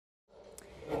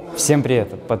Всем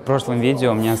привет! Под прошлым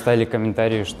видео мне оставили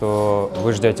комментарий, что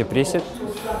вы ждете присед.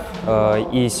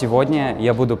 И сегодня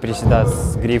я буду приседать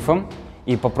с грифом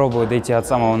и попробую дойти от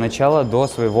самого начала до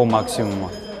своего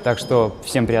максимума. Так что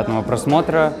всем приятного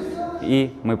просмотра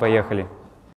и мы поехали!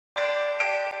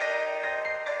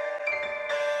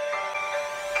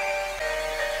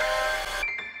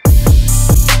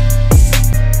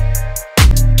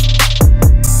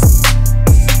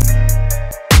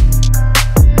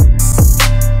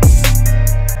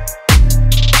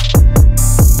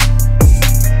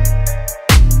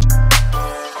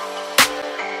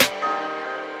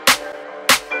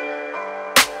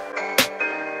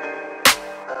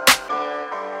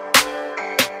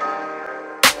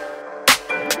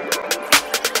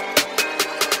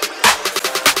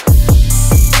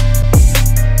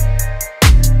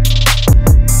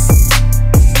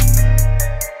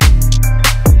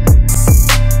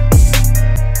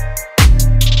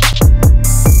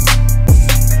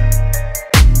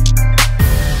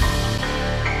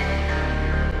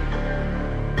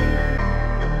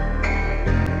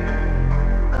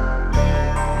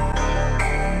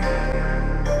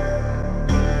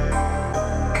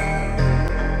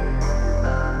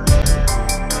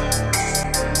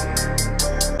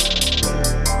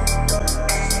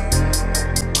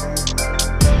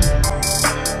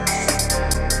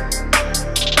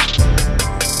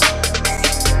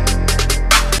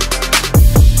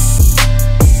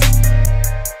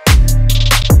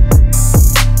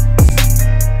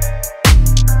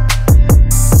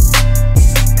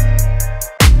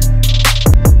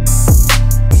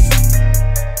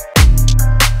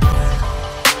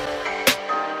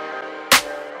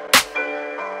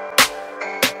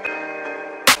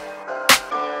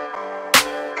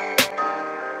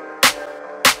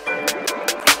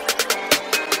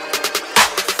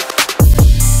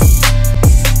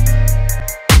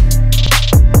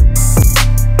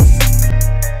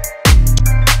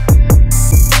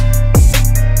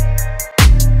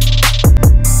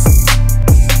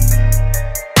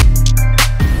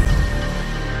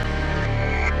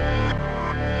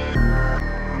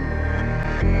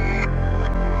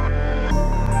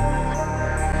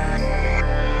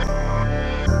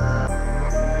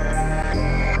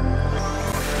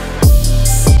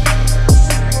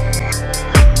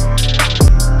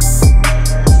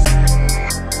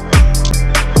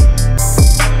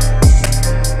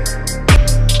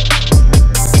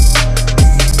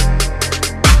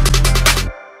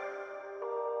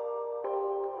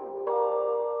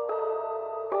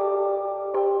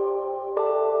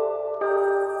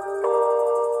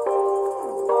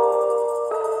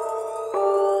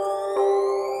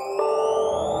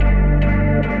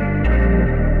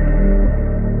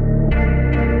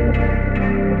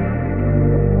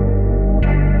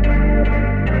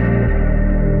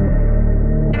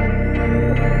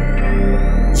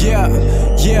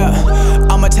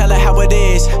 I'ma tell her how it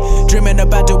is. Dreaming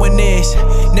about doing this.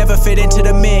 Never fit into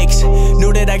the mix.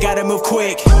 Knew that I gotta move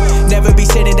quick. Never be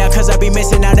sitting down cause I be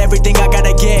missing out everything I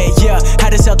gotta get. Yeah,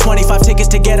 had to sell 25 tickets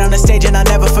to get on the stage and I'll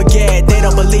never forget. They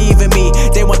don't believe in me,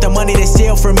 they want the money they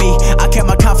steal from me. I kept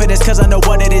my confidence cause I know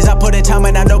what it is. I put in time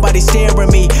and now nobody's staring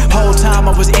me. Whole time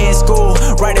I was in school,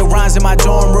 writing rhymes in my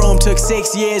dorm room. Took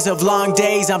 6 years of long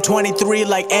days. I'm 23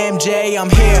 like MJ. I'm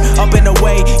here, up and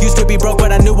away. Used to be broke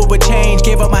but I knew it would change.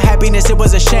 Gave up my happiness, it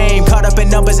was a shame. Caught up in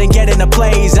numbers and getting the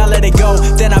plays. I let it go,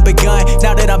 then I begun.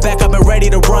 Now that I'm back up and ready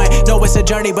to run. Know it's a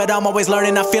journey but I'm always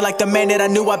learning. I feel like the man that I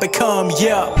knew I become,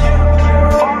 yeah.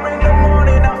 4 in the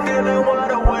morning, I'm feeling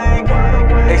wide awake.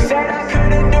 They said I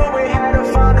couldn't do it, had to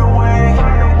find a way.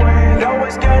 Know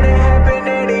it's gonna happen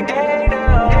any day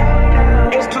now.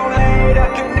 It's too late, I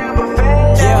can never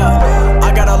fade. Yeah,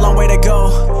 I got a long way to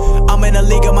go. I'm in a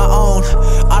league of my own.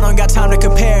 I don't got time to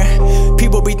compare.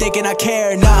 People be thinking I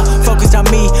care, nah, focused on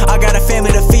me. I got a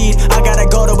family to feed, I got a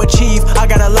goal to achieve. I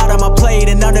got a lot on my plate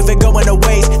and none of it going to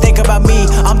waste. Think about me,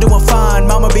 I'm doing fine.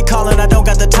 Mama be calling, I don't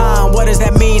got the time. What does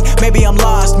that mean? Maybe I'm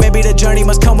lost, maybe the journey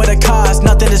must come with a cost.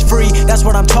 Nothing is free, that's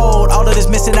what I'm told. All of this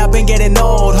missing out, been getting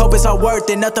old. Hope it's all worth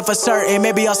it, nothing for certain.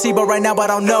 Maybe I'll see, but right now I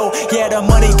don't know. Yeah, the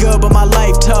money good, but my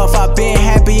life tough. I've been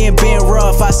happy and been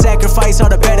rough. I sacrifice all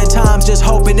the better times, just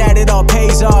hoping that it all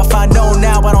pays off. I know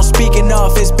now I don't speak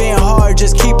enough. It's been hard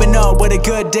just keeping up with the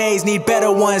good days. Need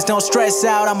better ones, don't stress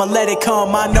out, I'ma let it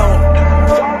come, I know.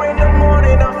 4 in the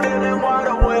morning, I'm feeling wide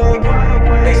awake.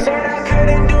 They said I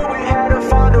couldn't do it, had to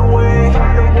find a way.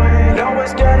 Know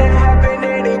it's gonna happen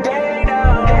any day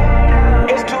now.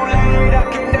 It's too late, I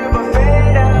can never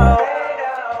fade out.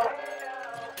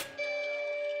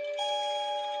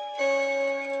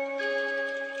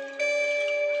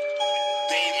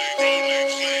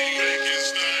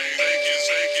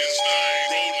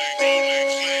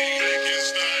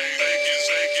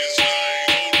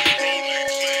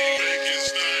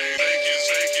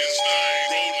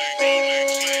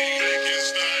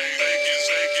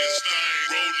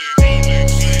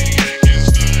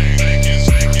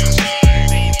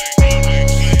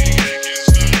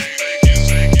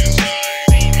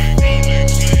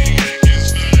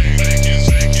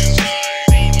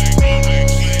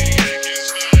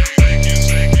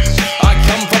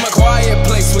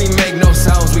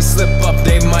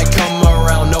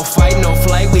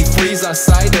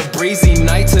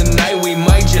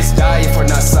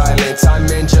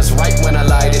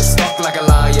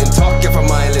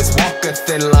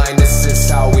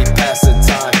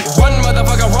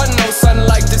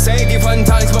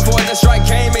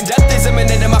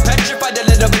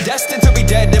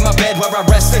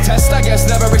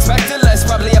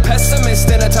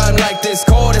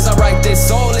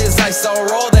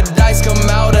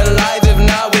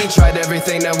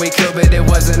 everything that we could, but it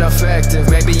wasn't effective.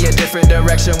 Maybe a different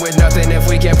direction with nothing if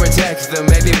we can't protect them.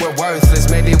 Maybe we're worthless,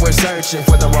 maybe we're searching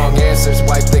for the wrong answers.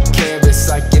 Wipe the canvas,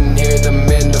 I can hear them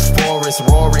in the forest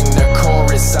roaring the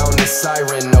chorus, sound the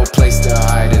siren, no place to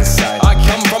hide inside. I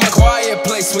come from a quiet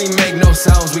place, we make no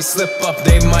sounds. We slip up,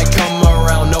 they might come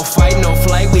around. No fight, no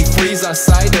flight, we freeze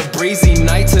outside a breezy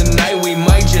night. Tonight we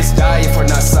might just die if we're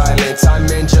not silent. Time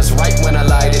in just right when I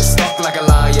light it. Stalk like a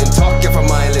lion, talking for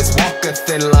mindless. Walk a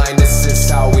thin line, this is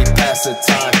how we pass the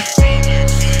time.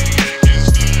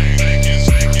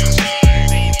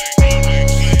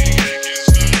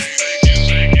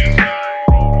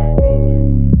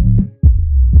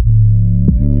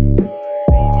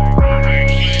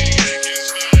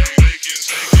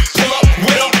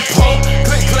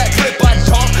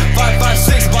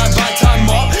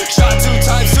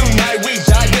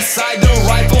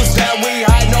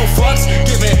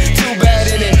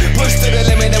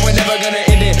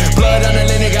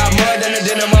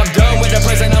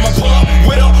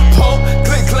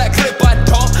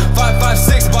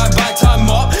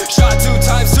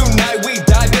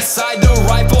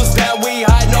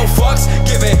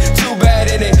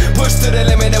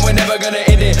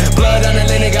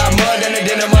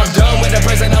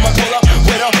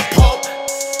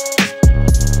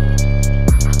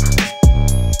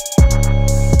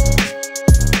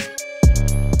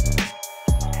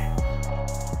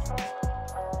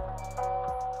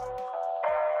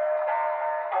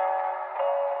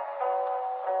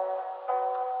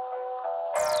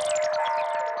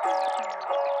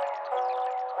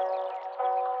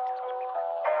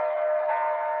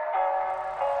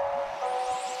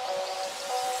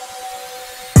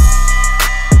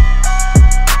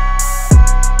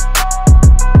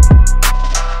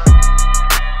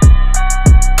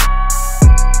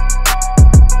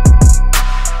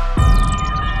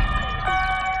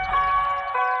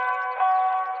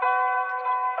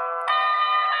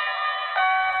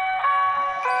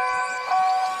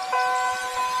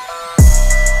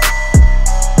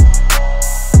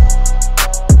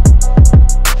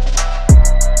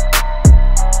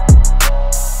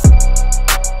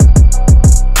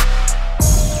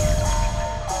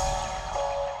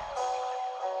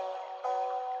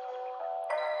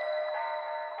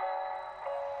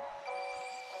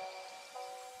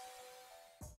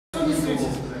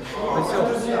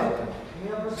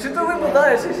 Что вы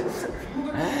пугаешь?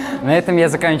 На этом я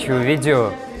заканчиваю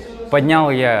видео.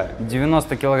 Поднял я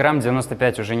 90 килограмм,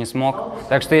 95 уже не смог.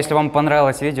 Так что, если вам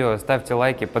понравилось видео, ставьте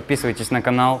лайки, подписывайтесь на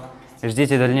канал,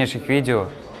 ждите дальнейших видео.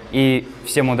 И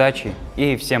всем удачи,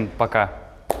 и всем пока.